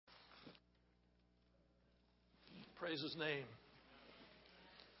Praise His name.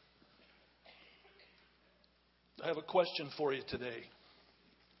 I have a question for you today.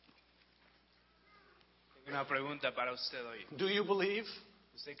 Tengo una pregunta para usted hoy. Do you believe?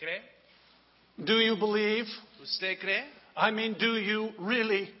 ¿Usted cree? Do you believe? ¿Usted cree? I mean, do you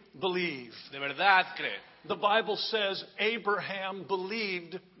really believe? ¿De verdad cree? The Bible says Abraham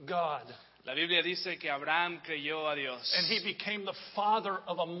believed God, La Biblia dice que Abraham creyó a Dios and he became the father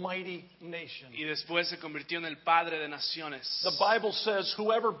of a mighty nation. y después se convirtió en el padre de naciones. The Bible says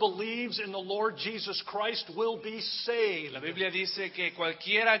whoever believes in the Lord Jesus Christ will be saved. La Biblia dice que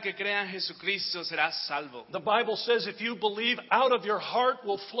cualquiera que crea en Jesucristo será salvo. The Bible says if you believe, out of your heart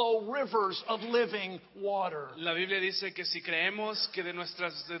will flow rivers of living water. La Biblia dice que si creemos que de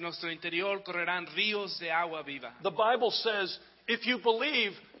nuestro interior correrán ríos de agua viva. The Bible says if you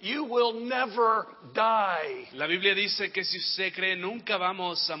believe, you will never die. La Biblia dice que si usted cree nunca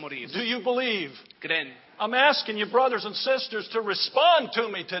vamos a morir. Do you believe? ¿Creen? I'm asking you, brothers and sisters, to respond to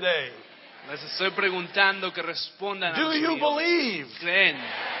me today. Les estoy preguntando que respondan a Do los you míos. believe? ¿Creen?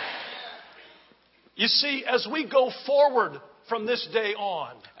 You see, as we go forward from this day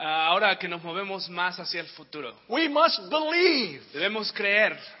on, Ahora que nos movemos más hacia el futuro, we must believe. debemos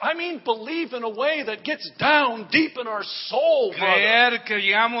creer. I mean, believe in a way that gets down deep in our soul, brother, Creer que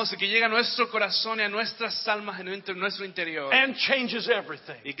llega a nuestro corazón y a nuestras almas en nuestro interior and changes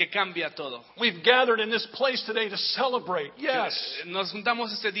everything. y que cambia todo. We've gathered in this place today to celebrate, yes, Nos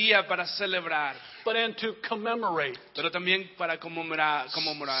juntamos este día para celebrar, but and to commemorate. pero también para conmemorar.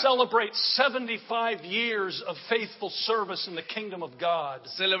 Celebrate 75 years of faithful service in the kingdom of God.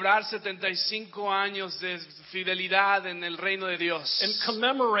 Celebrar 75 años de fidelidad en el reino de Dios. And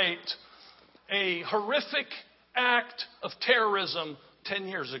commemorate a horrific act of terrorism 10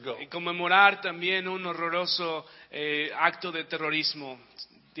 years ago. Y conmemorar también un horroroso acto de terrorismo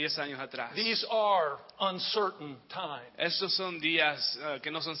 10 años atrás. These are uncertain times. Estos son días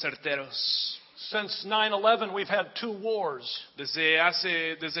que no son certeros. Since 9/11, we've had 2 wars. Desde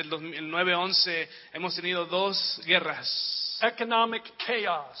el 9/11 hemos tenido 2 guerras. Economic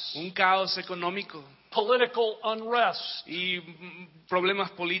chaos, Un caos económico political unrest, y problemas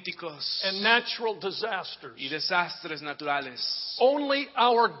políticos and natural disasters. y desastres naturales. Only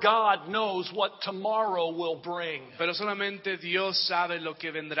our God knows what tomorrow will bring. Pero solamente Dios sabe lo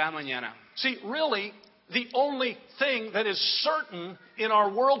que vendrá mañana. See, really, the only thing that is certain in our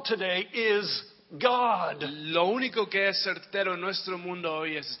world today is God. Lo único que es certero en nuestro mundo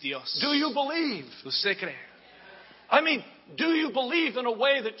hoy es Dios. Do you believe? ¿Usted cree? I mean, do you believe in a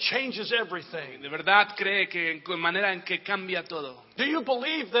way that changes everything? ¿De verdad cree que en manera en que cambia todo? Do you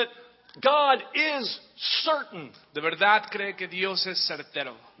believe that God is certain? ¿De verdad cree que Dios es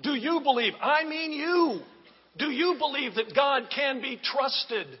certero? Do you believe? I mean you. Do you believe that God can be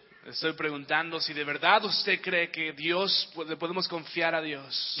trusted? Estoy preguntando si de verdad usted cree que le podemos confiar a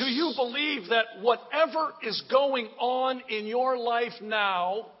Dios. Do you believe that whatever is going on in your life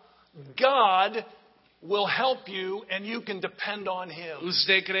now, God will help you and you can depend on Him?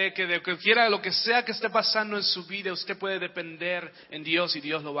 ¿Usted cree que de cualquiera lo que sea que esté pasando en su vida usted puede depender en Dios y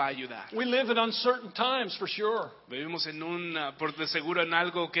Dios lo va a ayudar? We live in uncertain times for sure. Vivimos por de seguro en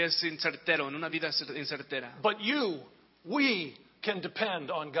algo que es incertero, en una vida incertera. But we can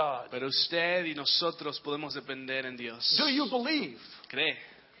depend on God. Pero usted y nosotros podemos depender en Dios. Do you believe? ¿Cree?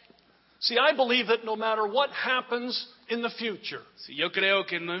 See, I believe that no matter what happens in the future, Sí, yo creo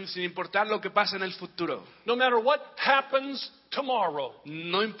que sin importar lo que pase en el futuro, no matter what happens tomorrow,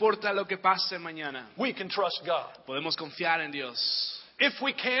 no importa lo que pase mañana, we can trust God. podemos confiar en Dios. If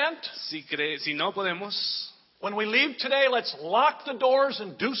we can't, Si no podemos, when we leave today, let's lock the doors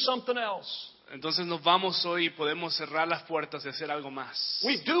and do something else. entonces nos vamos hoy y podemos cerrar las puertas y hacer algo más.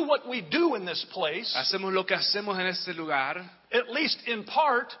 We do what we do in this place, Hacemos lo que hacemos en este lugar, at least in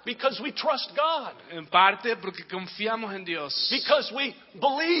part, because we trust God, en parte porque confiamos en Dios, because we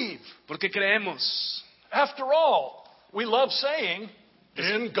believe. porque creemos. After all, we love saying,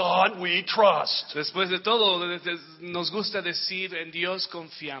 in God we trust. Después de todo, nos gusta decir, en Dios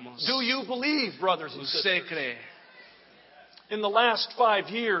confiamos. Do you believe, brothers and ¿Usted sisters? cree? In the last 5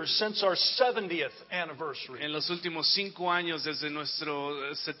 years, since our 70th anniversary, En los últimos 5 años desde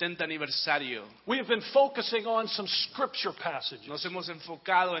nuestro 70 aniversario, we have been focusing on some scripture passages. nos hemos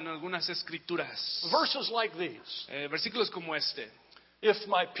enfocado en algunas escrituras. Verses like these. Versículos como este. If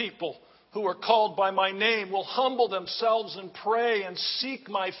my people who are called by my name will humble themselves and pray and seek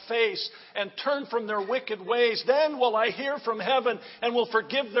my face and turn from their wicked ways, then will I hear from heaven and will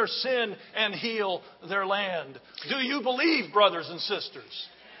forgive their sin and heal their land. Do you believe, brothers and sisters?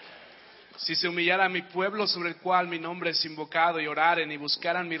 Si se humillara mi pueblo sobre el cual mi nombre es invocado y oraren y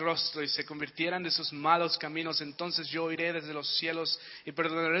buscaran mi rostro y se convirtieran de sus malos caminos, entonces yo oiré desde los cielos y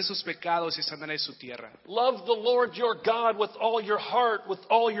perdonaré sus pecados y sanaré su tierra. Love the Lord your God with all your heart, with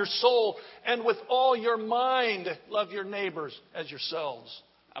all your soul, and with all your mind. Love your neighbors as yourselves.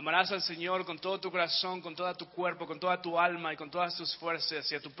 Amarás al Señor con todo tu corazón, con todo tu cuerpo, con toda tu alma y con todas tus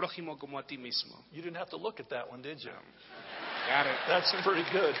fuerzas y a tu prójimo como a ti mismo. You didn't have to look at that one, did you? Got it. That's pretty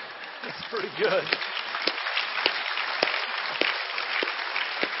good. That's pretty good.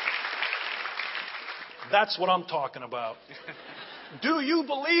 That's what I'm talking about. Do you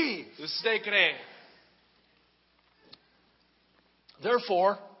believe? ¿Usted cree?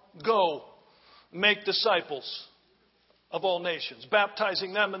 Therefore, go, make disciples of all nations,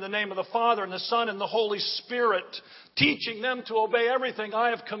 baptizing them in the name of the Father and the Son and the Holy Spirit, teaching them to obey everything I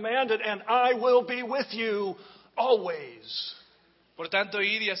have commanded, and I will be with you always. Por tanto,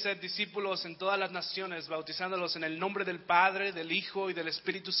 id y haced discípulos en todas las naciones, bautizándolos en el nombre del Padre, del Hijo y del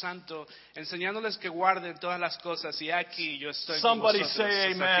Espíritu Santo, enseñándoles que guarden todas las cosas. Y aquí yo estoy con Somebody vosotros say hasta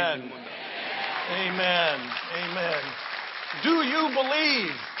el fin del amen. mundo. Amen. Amen. Do you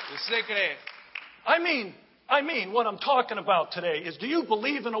believe? ¿Usted cree? I mean, what I'm talking about today is, do you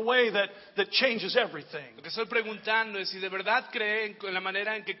believe in a way that changes everything? Lo que estoy preguntando es si de verdad cree en la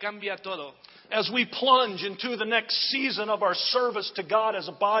manera en que cambia todo. As we plunge into the next season of our service to God as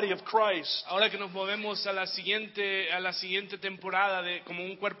a body of Christ, Ahora que nos movemos a la siguiente temporada como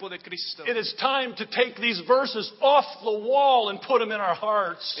un cuerpo de Cristo. it is time to take these verses off the wall and put them in our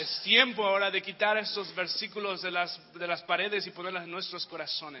hearts. Es tiempo ahora de quitar estos versículos de las paredes y ponerlos en nuestros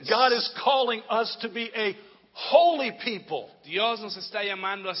corazones. God is calling us to be a holy people. Dios nos está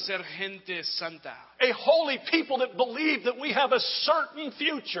llamando a ser gente santa. A holy people that believe that we have a certain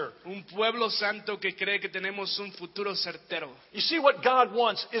future. Un pueblo santo que cree que tenemos un futuro certero. You see, what God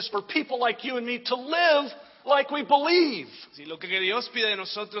wants is for people like you and me to live like we believe. Sí, lo que Dios pide de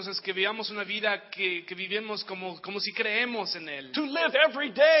nosotros es que vivamos una vida que vivimos como si creemos en Él. To live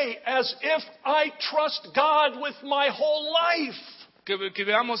every day as if I trust God with my whole life. Que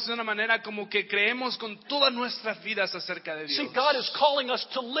veamos de una manera como que creemos con todas nuestras vidas acerca de Dios. See, God is calling us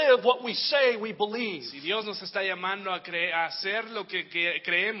to live what we say we believe. Si Dios nos está llamando a hacer lo que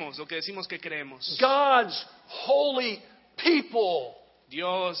creemos, lo que decimos que creemos. God's holy people.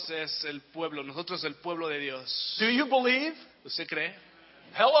 Dios es el pueblo, nosotros el pueblo de Dios. Do you believe? ¿Usted cree?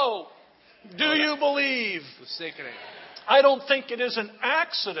 Hello. Do you believe? ¿Usted cree? I don't think it is an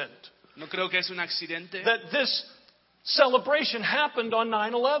accident No creo que es un accidente that this celebration happened on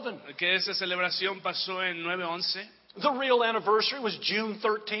 9/11. que esa celebración pasó en 9/11. The real anniversary was June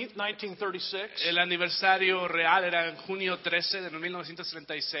 13th, 1936. El aniversario real era en junio 13 de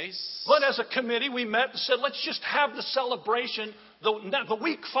 1936. But as a committee, we met and said, let's just have the celebration the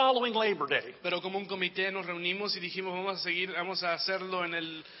week following Labor Day. Pero como un comité nos reunimos y dijimos vamos a hacerlo en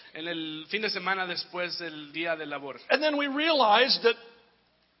el fin de semana después del día del labor. And then we realized that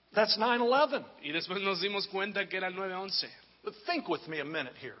that's 9/11. Y después nos dimos cuenta que era el 9/11. But think with me a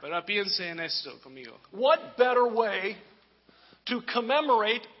minute here. Pero piense en esto conmigo. What better way to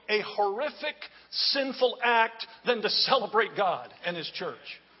commemorate a horrific, sinful act than to celebrate God and His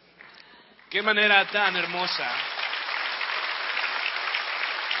church? Qué manera tan hermosa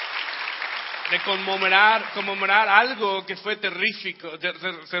de conmemorar algo que fue terrífico,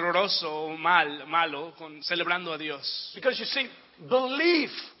 terroroso o malo, celebrando a Dios. Because you see, belief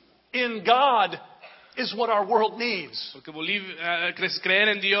in God is what our world needs. Porque creer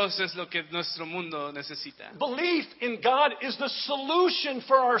en Dios es lo que nuestro mundo necesita. Belief in God is the solution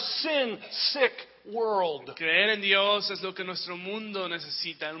for our sin-sick world. Creer en Dios es lo que nuestro mundo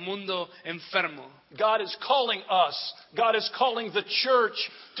necesita, el mundo enfermo. God is calling us, God is calling the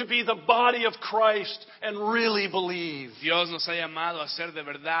church to be the body of Christ and really believe. Dios nos ha llamado a ser de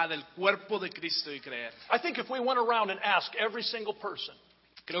verdad el cuerpo de Cristo y creer. I think if we went around and asked every single person,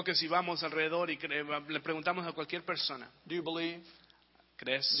 Creo que si vamos alrededor y le preguntamos a cualquier persona, do you believe?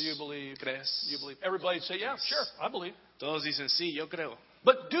 ¿crees? Do you believe? ¿Crees? Do you believe? Everybody would say, yeah, sure, I believe. Todos dicen sí, yo creo.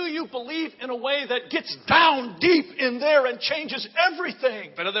 But do you believe in a way that gets down deep in there and changes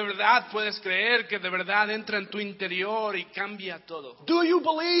everything? Pero de verdad puedes creer que de verdad entra en tu interior y cambia todo. Do you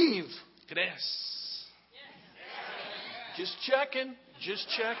believe? ¿Crees? Just checking, just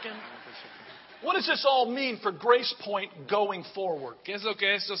checking. What does this all mean for Grace Point going forward? ¿Qué es lo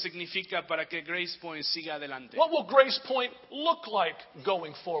que esto significa para que Grace Point siga adelante? What will Grace Point look like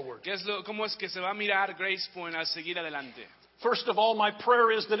going forward? ¿Cómo es que se va a mirar Grace Point al seguir adelante? First of all, my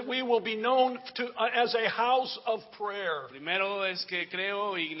prayer is that we will be known as a house of prayer. Primero es que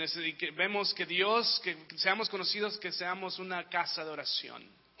creo y que vemos que Dios, que seamos conocidos, que seamos una casa de oración.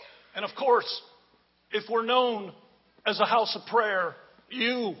 And of course, if we're known as a house of prayer,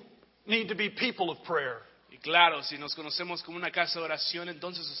 you need to be people of prayer. Y claro, si nos conocemos como una casa de oración,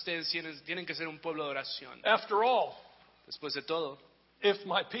 entonces ustedes tienen que ser un pueblo de oración. After all, Después de todo, if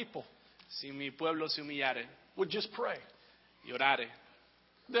my people si mi pueblo se humillare would just pray, y orare,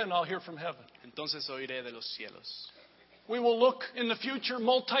 then I'll hear from heaven. entonces oiré de los cielos. We will look in the future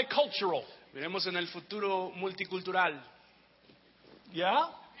multicultural. Veremos en el futuro multicultural. Yeah?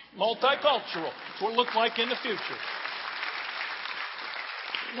 Multicultural. That's what it look like in the future.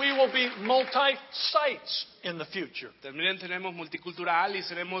 We will be multi-sites in the future. También tenemos multicultural y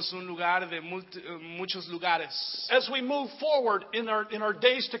seremos un lugar de muchos lugares. As we move forward in our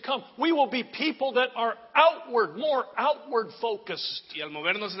days to come, we will be people that are outward, more outward focused. Y al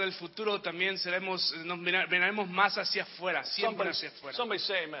movernos en el futuro también nos miraremos más hacia afuera, siempre hacia afuera. Somebody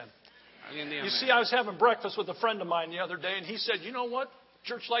say amen. Alguien diga You amén. see, I was having breakfast with a friend of mine the other day, and he said, you know what?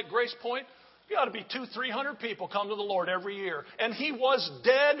 Church like Grace Point, you ought to be 200-300 people come to the Lord every year. And he was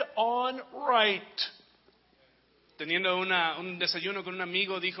dead on right. Teniendo un desayuno con un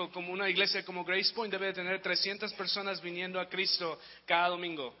amigo, dijo, como una iglesia como Grace Point debe tener 300 personas viniendo a Cristo cada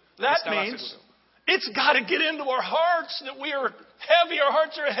domingo. That Estaba means seguro. it's got to get into our hearts that we are heavy. Our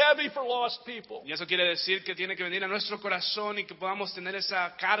hearts are heavy for lost people. Y eso quiere decir que tiene que venir a nuestro corazón y que podamos tener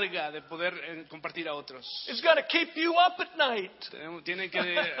esa carga de poder compartir a otros. It's got to keep you up at night. Tiene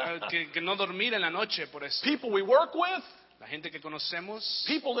que no dormir en la noche por eso. People we work with, La gente que conocemos,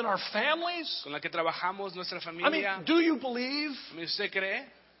 people in our families. con la que trabajamos, nuestra I mean, familia. do you believe? ¿Usted cree?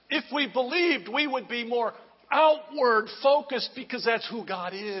 If we believed, we would be more outward focused because that's who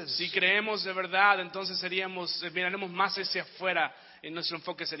God is. Si creemos de verdad, entonces miraremos más hacia afuera y nuestro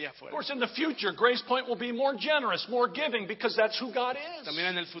enfoque sería Of afuera. course, in the future, Grace Point will be more generous, more giving because that's who God is. También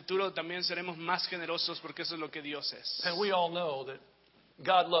en el futuro también seremos más generosos porque eso es lo que Dios es. And we all know that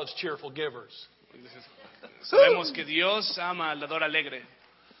God loves cheerful givers. Sabemos que Dios ama al dador alegre.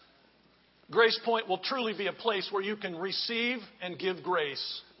 Grace Point will truly be a place where you can receive and give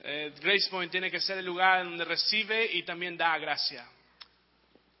grace. Grace Point tiene que ser el lugar donde recibe y también da gracia.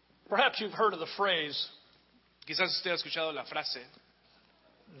 Perhaps you've heard of the phrase, Quizás usted ha escuchado la frase.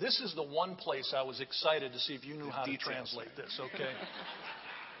 this is the one place I was excited to see if you knew how to Details. translate this, okay?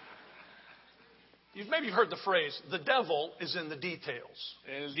 Maybe you've heard the phrase, the devil is in the details.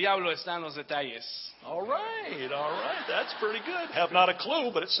 El diablo está en los detalles. All right, that's pretty good. Have not a clue,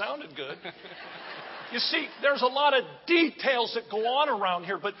 but it sounded good. You see, there's a lot of details that go on around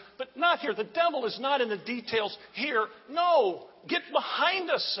here, but not here. The devil is not in the details here. No, get behind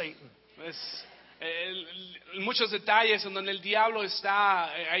us, Satan. Muchos detalles en donde el diablo está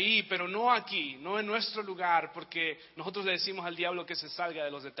ahí, pero no aquí, no en nuestro lugar, porque nosotros le decimos al diablo que se salga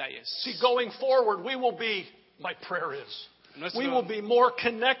de los detalles. See, going forward, we will be, my prayer is, we will be more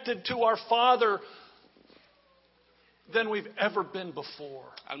connected to our Father than we've ever been before.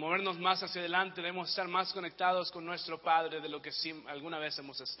 Al movernos más hacia adelante debemos estar más conectados con nuestro Padre de lo que alguna vez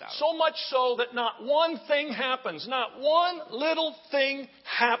hemos estado. So much so that not one thing happens, not one little thing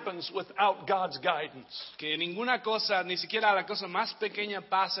happens without God's guidance. Que ninguna cosa, ni siquiera la cosa más pequeña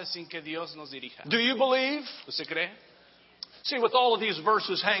pasa sin que Dios nos dirija. Do you believe? ¿Usted cree? See, with all of these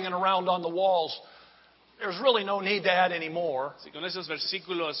verses hanging around on the walls, there's really no need to add any more. Si con esos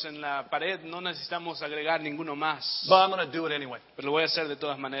versículos en la pared no necesitamos agregar ninguno más. But I'm going to do it anyway. Pero lo voy a hacer de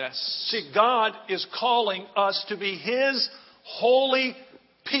todas maneras. See, God is calling us to be His holy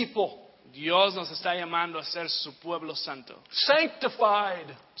people, Dios nos está llamando a ser su pueblo santo, sanctified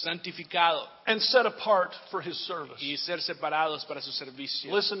santificado and set apart for His service. y ser separados para su servicio.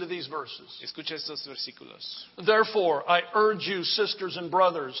 Listen to these verses. Escucha estos versículos. Therefore, I urge you, sisters and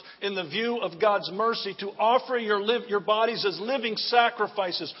brothers, in the view of God's mercy, to offer your bodies as living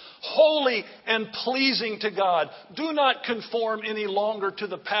sacrifices, holy and pleasing to God. Do not conform any longer to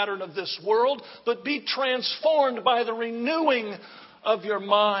the pattern of this world, but be transformed by the renewing of your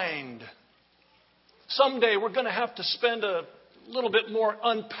mind. Someday we're going to have to spend a little bit more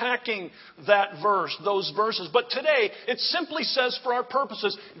unpacking that verse, those verses. But today, it simply says for our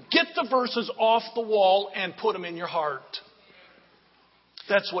purposes, get the verses off the wall and put them in your heart.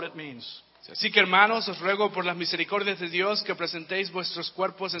 That's what it means. Así que hermanos, os ruego por las misericordias de Dios que presentéis vuestros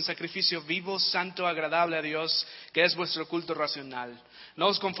cuerpos en sacrificio vivo, santo, agradable a Dios, que es vuestro culto racional. No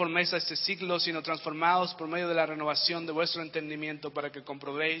os conforméis a este siglo, sino transformaos por medio de la renovación de vuestro entendimiento para que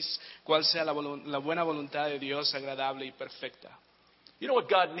comprobéis cuál sea la buena voluntad de Dios, agradable y perfecta. You know what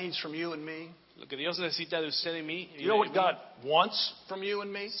God needs from you and me? Lo que Dios necesita de usted y mí. You know what God wants from you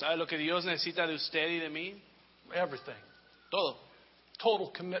and me? ¿Sabe lo que Dios necesita de usted y de mí? Everything. Todo.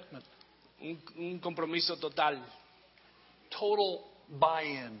 Total commitment. Un compromiso total. Total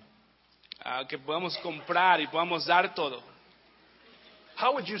buy-in. que podamos comprar y podamos dar todo.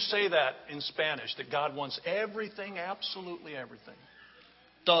 How would you say that in Spanish? That God wants everything, absolutely everything.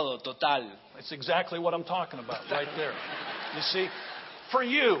 Todo, total. That's exactly what I'm talking about right there. You see, for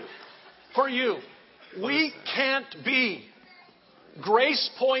you, we can't be, Grace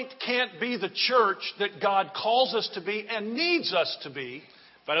Point can't be the church that God calls us to be and needs us to be.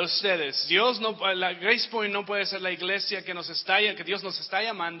 Para ustedes, la Grace Point no puede ser la iglesia que Dios nos está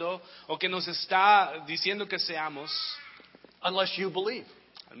llamando o que nos está diciendo que seamos, Unless you believe.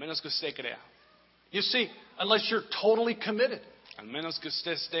 al menos que usted crea, You see, unless you're totally committed. al menos que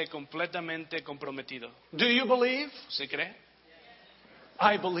usted esté completamente comprometido. Do you believe? ¿Usted cree?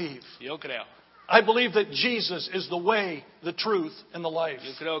 I believe. Yo creo. I believe that Jesus is the way, the truth, and the life.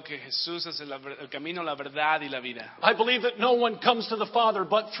 Yo creo que Jesús es el camino, la verdad y la vida. I believe that no one comes to the Father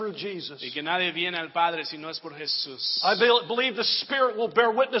but through Jesus. Y que nadie viene al Padre si no es por Jesús. I believe the Spirit will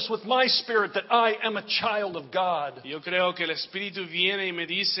bear witness with my spirit that I am a child of God. Yo creo que el Espíritu viene y me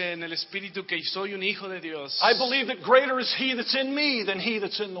dice en el Espíritu que soy un hijo de Dios. I believe that greater is He that's in me than he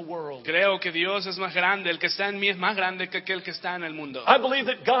that's in the world. Creo que Dios es más grande, el que está en mí es más grande que aquel que está en el mundo. I believe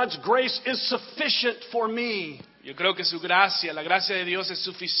that God's grace is sufficient for me. Yo creo que su gracia, la gracia de Dios es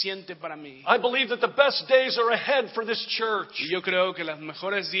suficiente para mí. I believe that the best days are ahead for this church. Y yo creo que los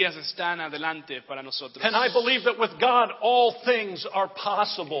mejores días están adelante para nosotros. And I believe that with God all things are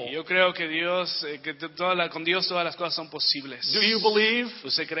possible. Y yo creo que con Dios todas las cosas son posibles. Do you believe?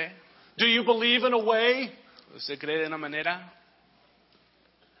 ¿Usted cree? Do you believe in a way ¿Usted cree de una manera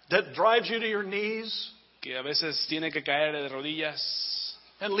that drives you to your knees que a veces tiene que caer de rodillas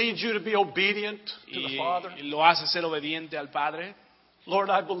and leads you to be obedient to the Father? y lo hace ser obediente al Padre? Lord,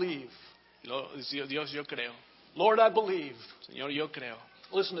 I believe. Dios, yo creo. Lord, I believe. Señor, yo creo.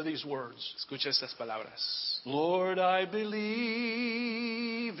 Listen to these words. Escucha estas palabras. Lord, I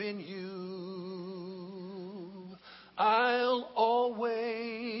believe in you. I'll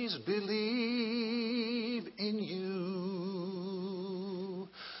always believe in you.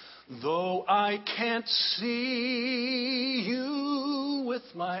 Though I can't see you with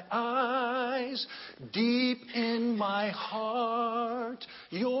my eyes, deep in my heart,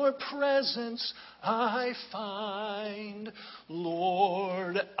 your presence I find.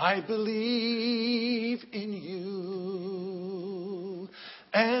 Lord, I believe in you,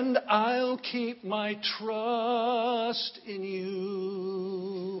 and I'll keep my trust in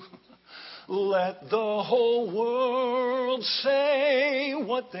you. Let the whole world say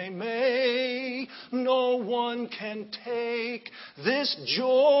what they may, no one can take this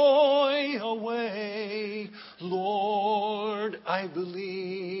joy away. Lord, I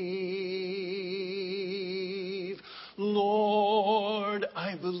believe. Lord,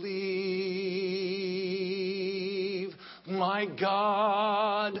 I believe. My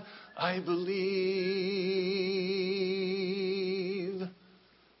God, I believe.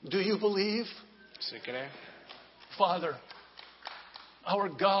 Do you believe? ¿Se cree? Father, our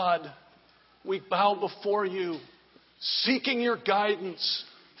God, we bow before you, seeking your guidance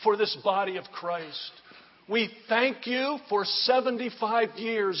for this body of Christ. We thank you for 75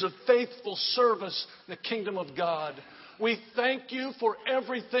 years of faithful service in the kingdom of God. We thank you for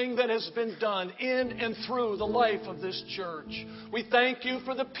everything that has been done in and through the life of this church. We thank you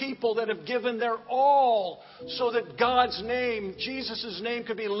for the people that have given their all so that God's name, Jesus' name,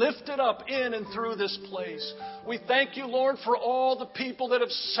 could be lifted up in and through this place. We thank you, Lord, for all the people that have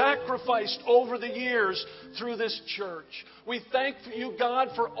sacrificed over the years through this church. We thank you, God,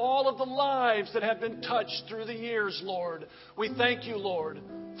 for all of the lives that have been touched through the years, Lord. We thank you, Lord,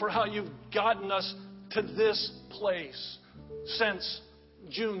 for how you've gotten us to this place since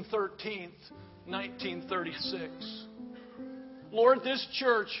June 13th, 1936. Lord, this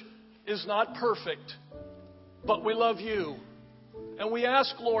church is not perfect, but we love you. And we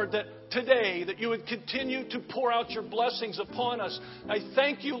ask, Lord, that today that you would continue to pour out your blessings upon us. I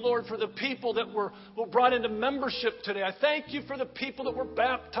thank you, Lord, for the people that were brought into membership today. I thank you for the people that were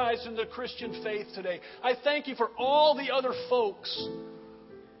baptized in the Christian faith today. I thank you for all the other folks,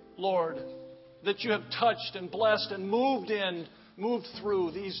 Lord, that you have touched and blessed and moved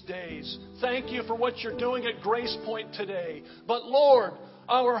through these days. Thank you for what you're doing at Grace Point today. But Lord,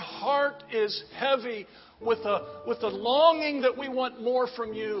 our heart is heavy with a longing that we want more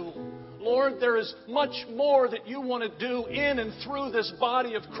from you. Lord, there is much more that you want to do in and through this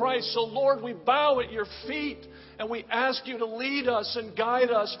body of Christ. So Lord, we bow at your feet and we ask you to lead us and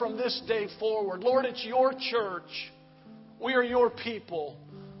guide us from this day forward. Lord, it's your church. We are your people.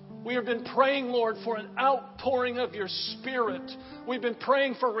 We have been praying, Lord, for an outpouring of your Spirit. We've been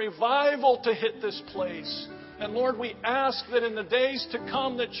praying for revival to hit this place. And Lord, we ask that in the days to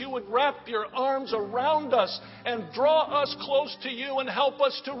come that you would wrap your arms around us and draw us close to you and help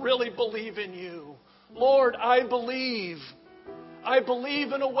us to really believe in you. Lord, I believe. I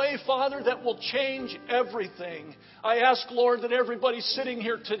believe in a way, Father, that will change everything. I ask, Lord, that everybody sitting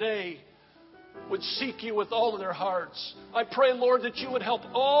here today would seek you with all of their hearts. I pray, Lord, that you would help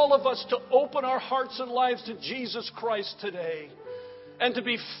all of us to open our hearts and lives to Jesus Christ today and to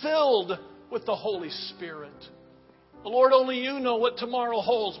be filled with the Holy Spirit. Lord, only you know what tomorrow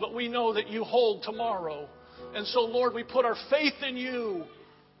holds, but we know that you hold tomorrow. And so, Lord, we put our faith in you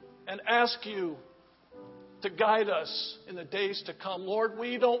and ask you to guide us in the days to come. Lord,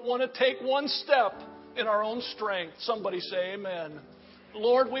 we don't want to take one step in our own strength. Somebody say amen.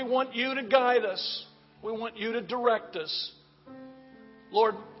 Lord, we want you to guide us. We want you to direct us.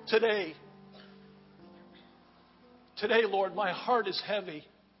 Lord, today, Lord, my heart is heavy.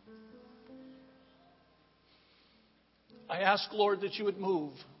 I ask, Lord, that you would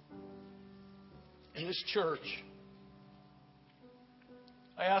move in this church.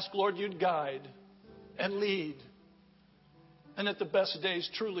 I ask, Lord, you'd guide and lead, and that the best days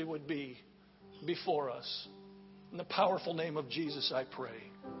truly would be before us. In the powerful name of Jesus, I pray.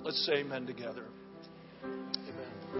 Let's say amen together.